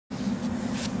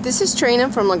This is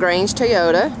Trina from Lagrange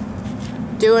Toyota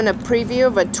doing a preview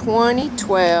of a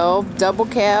 2012 double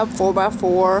cab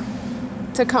 4x4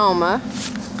 Tacoma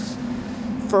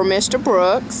for Mr.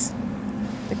 Brooks.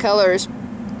 The color is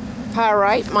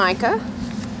pyrite mica.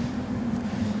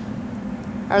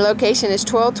 Our location is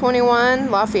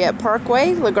 1221 Lafayette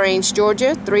Parkway, Lagrange,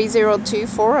 Georgia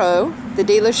 30240. The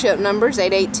dealership number is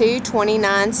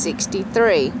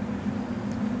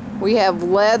 882-2963. We have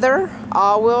leather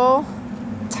all-wheel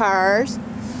tires,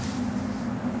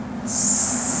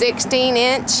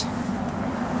 16-inch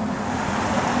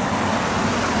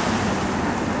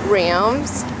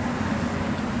rims,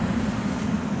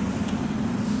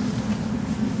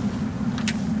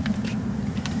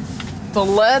 the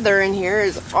leather in here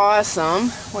is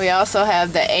awesome. We also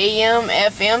have the AM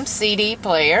FM CD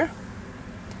player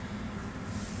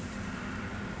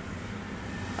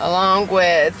along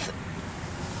with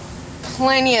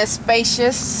plenty of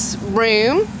spacious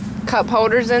room, cup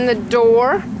holders in the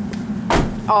door,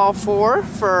 all four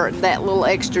for that little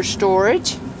extra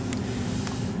storage.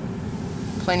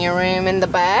 Plenty of room in the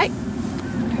back.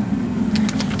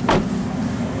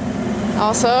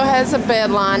 Also has a bed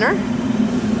liner,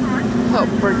 help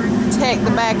protect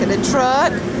the back of the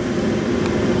truck.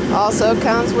 Also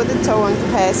comes with a towing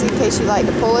capacity in case you like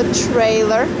to pull a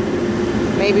trailer.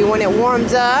 Maybe when it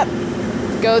warms up,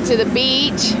 go to the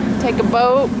beach, take a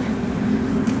boat.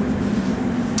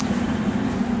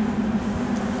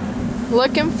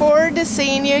 Looking forward to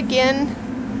seeing you again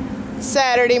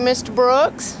Saturday, Mr.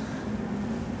 Brooks.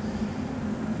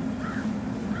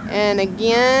 And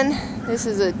again, this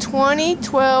is a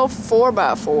 2012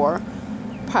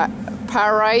 4x4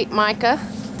 pyrite mica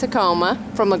Tacoma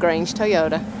from Lagrange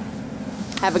Toyota.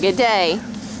 Have a good day.